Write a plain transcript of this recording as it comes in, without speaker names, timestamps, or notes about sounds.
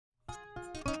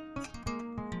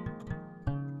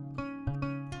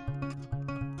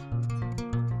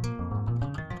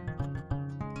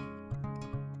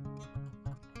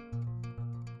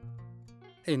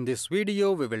In this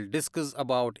video, we will discuss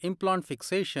about implant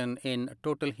fixation in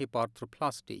total hip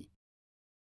arthroplasty.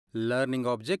 Learning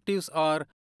objectives are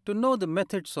to know the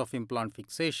methods of implant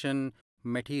fixation,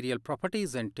 material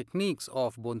properties and techniques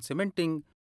of bone cementing,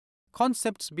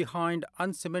 concepts behind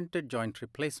uncemented joint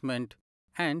replacement,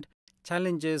 and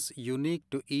challenges unique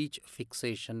to each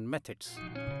fixation methods.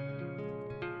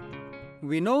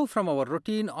 We know from our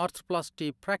routine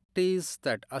arthroplasty practice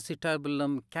that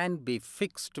acetabulum can be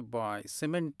fixed by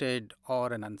cemented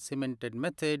or an uncemented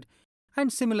method,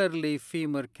 and similarly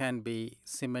femur can be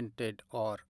cemented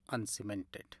or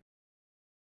uncemented.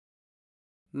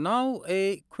 Now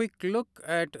a quick look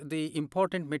at the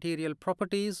important material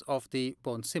properties of the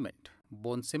bone cement.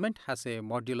 Bone cement has a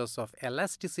modulus of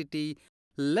elasticity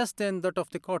less than that of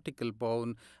the cortical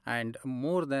bone and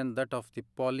more than that of the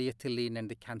polyethylene and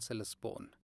the cancellous bone.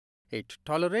 It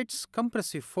tolerates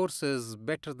compressive forces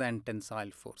better than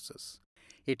tensile forces.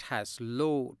 It has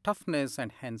low toughness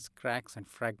and hence cracks and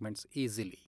fragments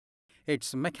easily.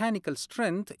 Its mechanical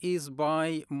strength is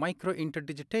by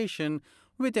microinterdigitation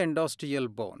with endosteal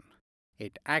bone.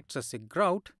 It acts as a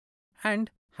grout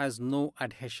and has no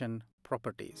adhesion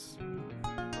properties.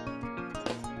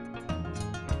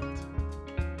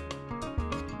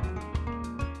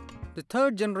 The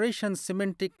third generation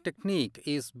cementing technique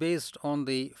is based on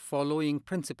the following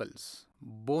principles.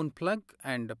 Bone plug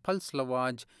and pulse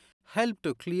lavage help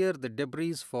to clear the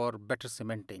debris for better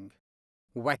cementing.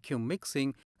 Vacuum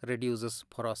mixing reduces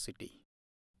porosity.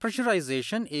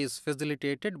 Pressurization is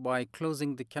facilitated by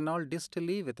closing the canal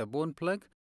distally with a bone plug,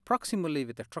 proximally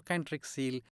with a trochanteric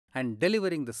seal, and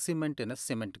delivering the cement in a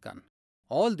cement gun.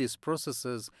 All these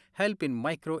processes help in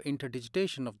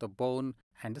micro-interdigitation of the bone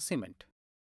and the cement.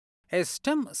 A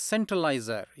stem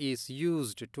centralizer is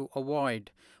used to avoid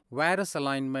varus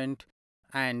alignment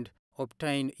and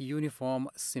obtain uniform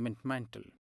cement mantle.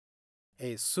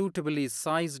 A suitably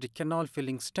sized canal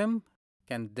filling stem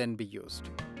can then be used.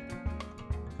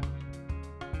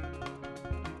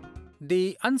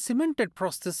 The uncemented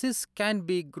prosthesis can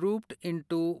be grouped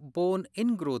into bone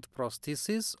ingrowth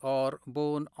prosthesis or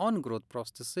bone on-growth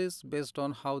prosthesis based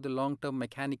on how the long-term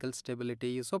mechanical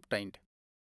stability is obtained.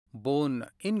 Bone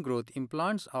ingrowth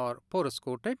implants are porous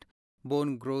coated.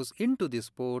 Bone grows into these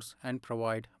pores and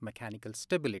provide mechanical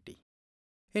stability.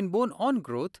 In bone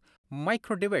on-growth,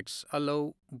 microdivets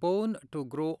allow bone to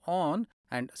grow on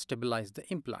and stabilize the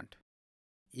implant.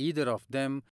 Either of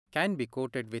them can be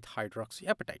coated with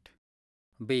hydroxyapatite.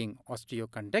 Being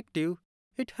osteoconductive,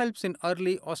 it helps in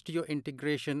early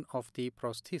osteointegration of the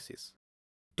prosthesis.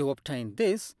 To obtain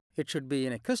this, it should be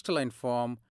in a crystalline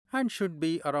form and should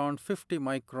be around 50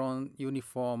 micron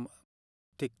uniform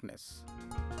thickness.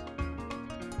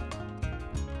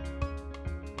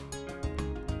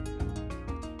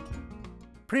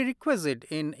 Prerequisite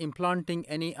in implanting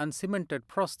any uncemented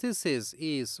prosthesis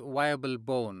is viable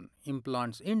bone.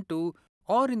 Implants into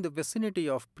or in the vicinity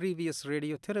of previous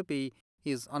radiotherapy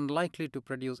is unlikely to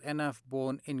produce enough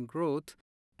bone ingrowth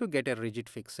to get a rigid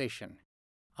fixation.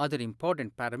 Other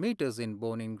important parameters in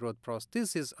bone ingrowth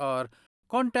prosthesis are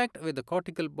contact with the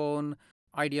cortical bone,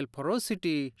 ideal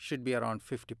porosity should be around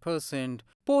 50%,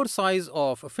 pore size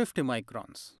of 50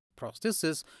 microns.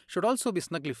 Prosthesis should also be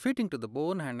snugly fitting to the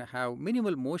bone and have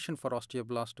minimal motion for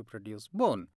osteoblasts to produce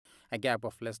bone. A gap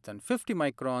of less than 50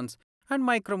 microns and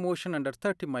micromotion under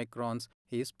 30 microns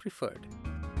is preferred.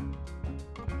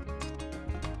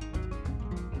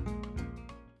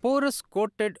 Porous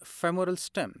coated femoral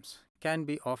stems can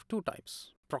be of two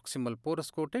types: proximal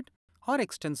porous coated or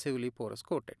extensively porous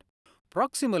coated.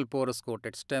 Proximal porous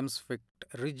coated stems fit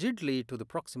rigidly to the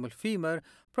proximal femur,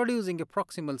 producing a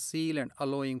proximal seal and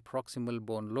allowing proximal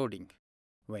bone loading.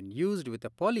 When used with a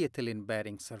polyethylene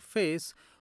bearing surface,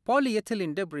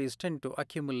 polyethylene debris tend to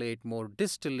accumulate more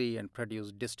distally and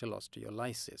produce distal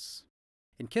osteolysis.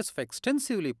 In case of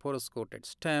extensively porous coated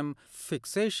stem,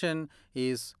 fixation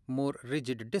is more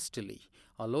rigid distally,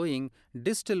 allowing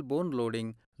distal bone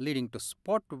loading leading to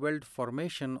spot weld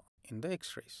formation in the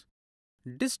X-rays.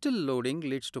 Distal loading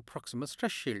leads to proximal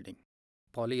stress shielding.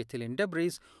 Polyethylene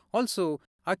debris also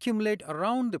accumulate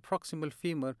around the proximal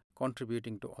femur,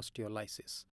 contributing to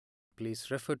osteolysis. Please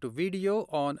refer to video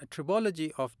on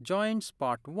tribology of joints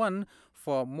part 1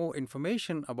 for more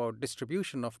information about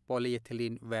distribution of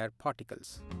polyethylene wear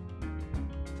particles.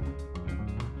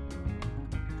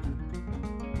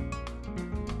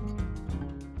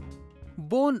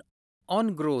 Bone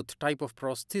on-growth type of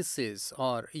prostheses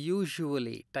are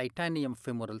usually titanium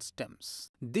femoral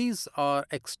stems. These are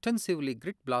extensively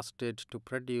grit blasted to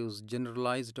produce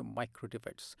generalized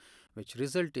microdivets, which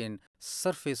result in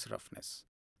surface roughness.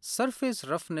 Surface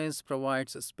roughness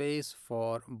provides space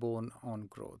for bone on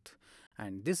growth,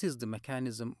 and this is the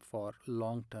mechanism for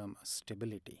long-term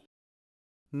stability.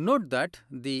 Note that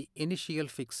the initial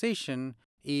fixation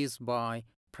is by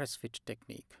press-fit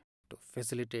technique. To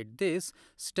facilitate this,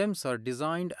 stems are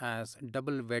designed as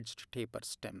double-wedged taper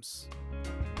stems.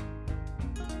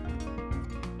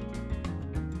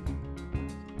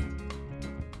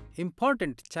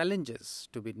 Important challenges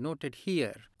to be noted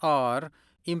here are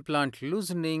implant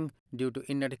loosening due to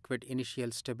inadequate initial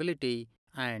stability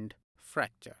and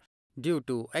fracture due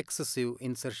to excessive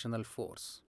insertional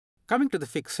force. Coming to the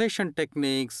fixation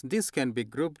techniques, this can be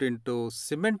grouped into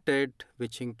cemented,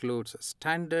 which includes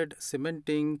standard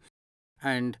cementing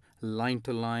and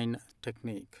line-to-line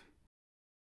technique.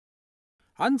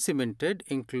 Uncemented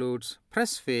includes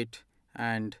press-fit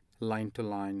and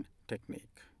line-to-line technique.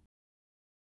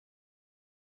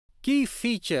 Key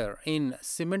feature in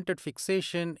cemented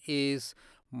fixation is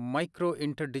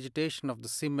micro-interdigitation of the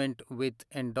cement with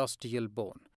endosteal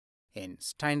bone. In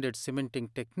standard cementing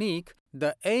technique,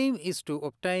 the aim is to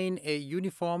obtain a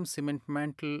uniform cement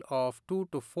mantle of 2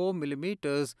 to 4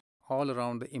 millimeters all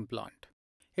around the implant.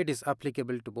 It is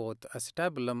applicable to both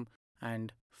acetabulum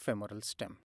and femoral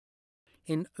stem.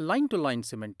 In line-to-line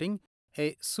cementing,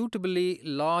 a suitably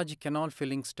large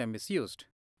canal-filling stem is used.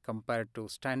 Compared to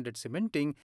standard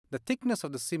cementing, the thickness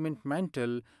of the cement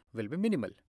mantle will be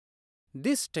minimal.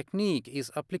 This technique is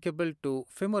applicable to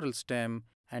femoral stem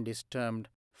and is termed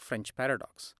French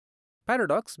paradox.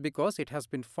 Paradox because it has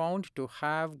been found to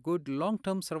have good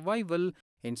long-term survival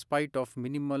in spite of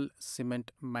minimal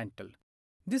cement mantle.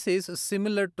 This is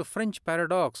similar to French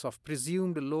paradox of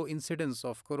presumed low incidence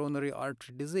of coronary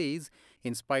artery disease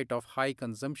in spite of high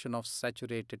consumption of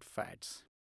saturated fats.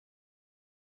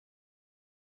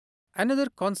 Another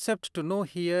concept to know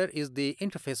here is the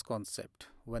interface concept.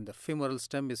 When the femoral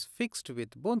stem is fixed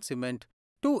with bone cement,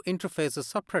 two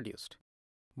interfaces are produced: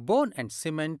 bone and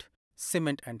cement,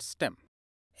 cement and stem.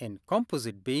 In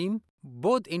composite beam,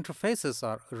 both interfaces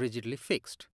are rigidly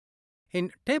fixed.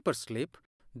 In taper slip,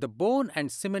 the bone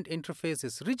and cement interface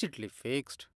is rigidly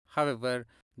fixed. However,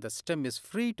 the stem is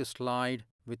free to slide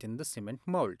within the cement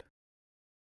mold.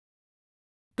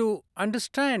 To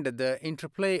understand the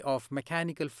interplay of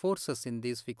mechanical forces in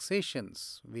these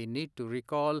fixations, we need to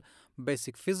recall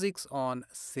basic physics on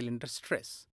cylinder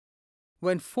stress.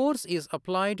 When force is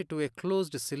applied to a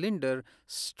closed cylinder,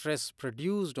 stress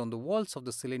produced on the walls of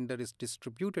the cylinder is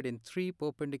distributed in three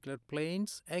perpendicular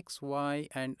planes, x, y,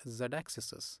 and z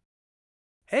axes.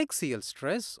 Axial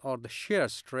stress or the shear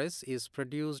stress is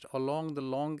produced along the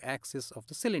long axis of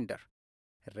the cylinder.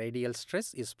 Radial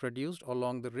stress is produced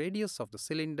along the radius of the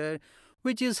cylinder,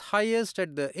 which is highest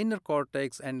at the inner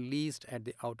cortex and least at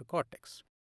the outer cortex.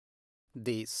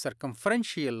 The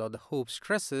circumferential or the hoop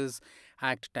stresses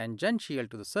act tangential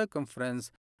to the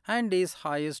circumference and is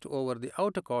highest over the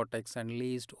outer cortex and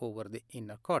least over the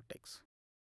inner cortex.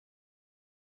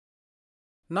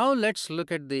 Now let's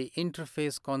look at the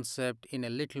interface concept in a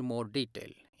little more detail.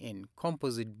 In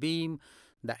composite beam,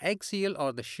 the axial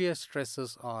or the shear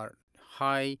stresses are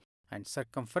high and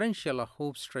circumferential or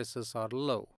hoop stresses are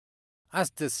low. As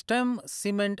the stem,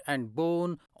 cement and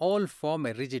bone all form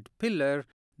a rigid pillar,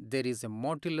 there is a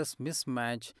modulus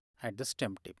mismatch at the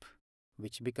stem tip,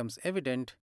 which becomes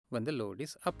evident when the load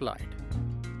is applied.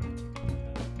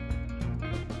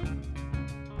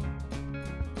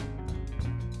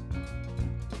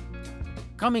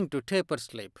 Coming to taper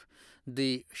slip,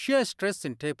 the shear stress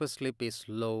in taper slip is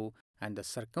low and the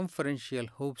circumferential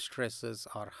hoop stresses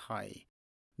are high.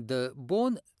 The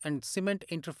bone and cement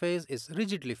interface is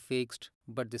rigidly fixed,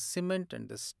 but the cement and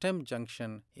the stem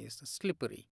junction is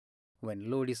slippery. When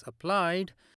load is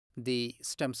applied, the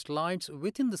stem slides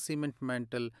within the cement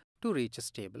mantle to reach a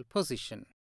stable position.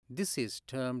 This is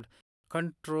termed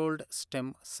controlled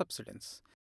stem subsidence.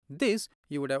 This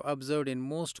you would have observed in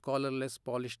most collarless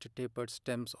polished tapered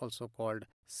stems, also called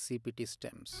CPT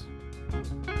stems.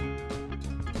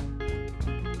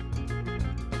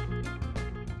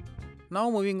 Now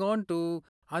moving on to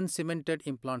uncemented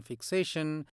implant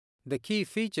fixation, the key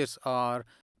features are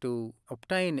to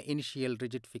obtain initial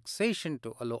rigid fixation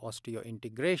to allow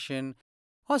osteointegration.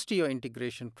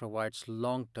 Osteointegration provides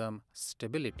long-term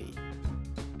stability.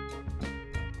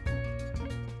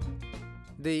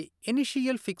 The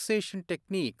initial fixation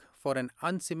technique for an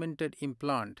uncemented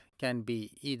implant can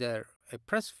be either a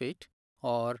press-fit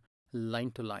or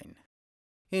line-to-line.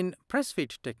 In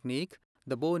press-fit technique,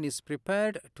 the bone is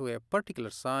prepared to a particular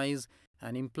size.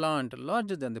 An implant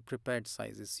larger than the prepared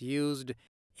size is used.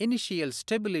 Initial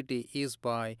stability is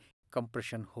by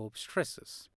compression hoop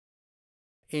stresses.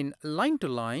 In line to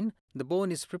line, the bone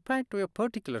is prepared to a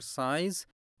particular size.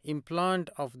 Implant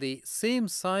of the same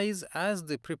size as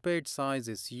the prepared size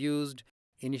is used.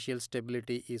 Initial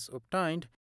stability is obtained.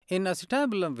 In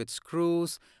acetabulum with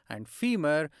screws and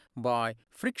femur by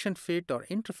friction fit or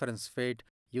interference fit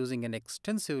using an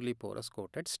extensively porous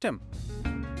coated stem.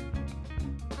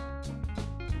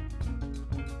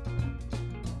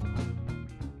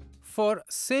 For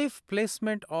safe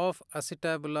placement of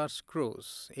acetabular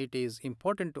screws, it is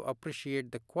important to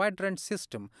appreciate the quadrant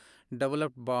system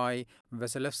developed by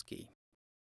Vasilevsky.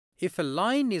 If a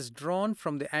line is drawn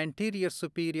from the anterior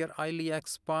superior iliac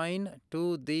spine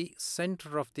to the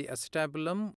center of the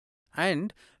acetabulum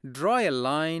and draw a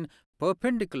line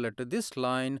perpendicular to this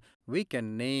line, we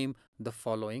can name the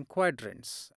following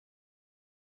quadrants: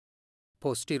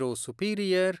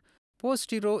 postero-superior,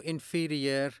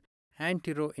 postero-inferior,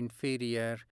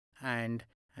 antero-inferior, and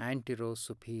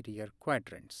antero-superior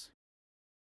quadrants.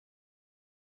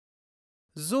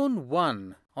 Zone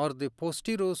 1 or the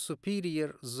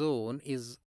postero-superior zone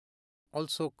is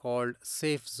also called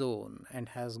safe zone and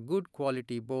has good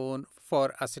quality bone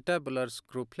for acetabular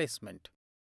screw placement.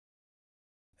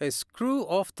 A screw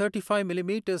of 35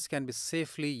 mm can be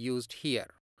safely used here.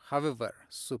 However,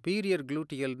 superior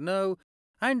gluteal nerve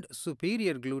and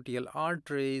superior gluteal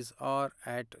arteries are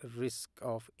at risk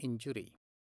of injury.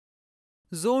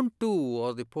 Zone 2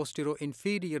 or the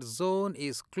postero-inferior zone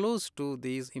is close to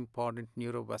these important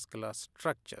neurovascular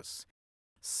structures: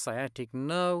 sciatic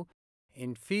nerve,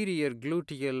 inferior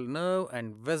gluteal nerve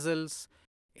and vessels,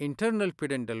 internal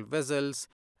pudendal vessels,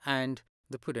 and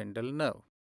the pudendal nerve.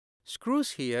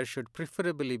 Screws here should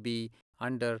preferably be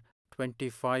under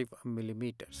 25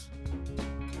 mm.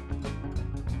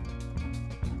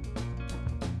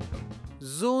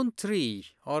 Zone 3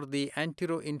 or the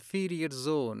antero-inferior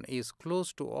zone is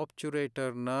close to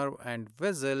obturator nerve and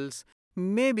vessels,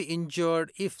 may be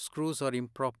injured if screws are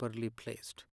improperly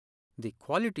placed. The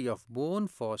quality of bone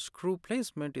for screw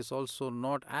placement is also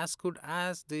not as good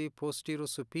as the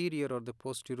postero-superior or the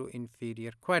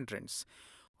postero-inferior quadrants.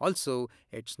 Also,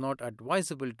 it's not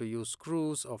advisable to use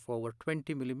screws of over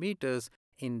 20 mm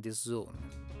in this zone.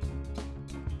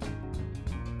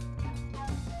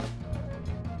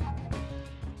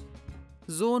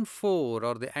 Zone 4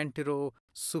 or the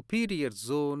antero-superior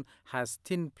zone has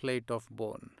thin plate of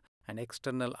bone and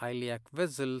external iliac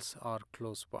vessels are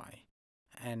close by.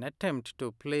 An attempt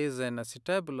to place an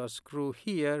acetabular screw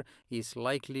here is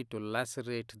likely to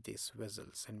lacerate these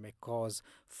vessels and may cause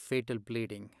fatal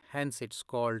bleeding. Hence, it's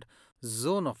called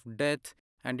zone of death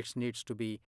and it needs to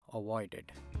be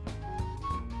avoided.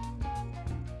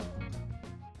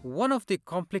 One of the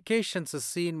complications is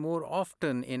seen more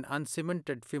often in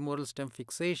uncemented femoral stem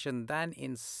fixation than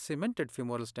in cemented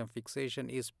femoral stem fixation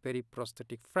is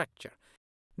periprosthetic fracture.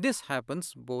 This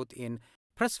happens both in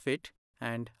press fit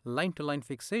and line-to-line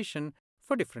fixation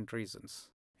for different reasons.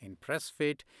 In press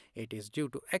fit, it is due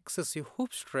to excessive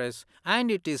hoop stress and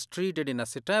it is treated in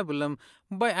acetabulum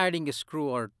by adding a screw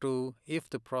or two if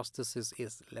the prosthesis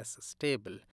is less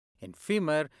stable. In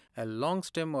femur, a long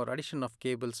stem or addition of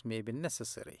cables may be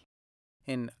necessary.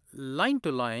 In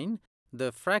line-to-line,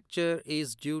 the fracture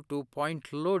is due to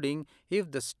point loading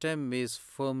if the stem is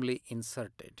firmly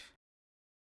inserted.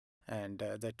 And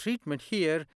the treatment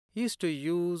here is to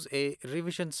use a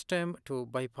revision stem to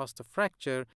bypass the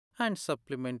fracture and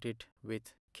supplement it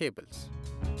with cables.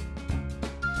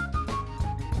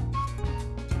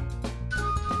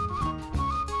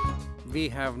 We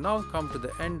have now come to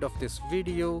the end of this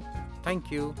video.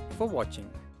 Thank you for watching.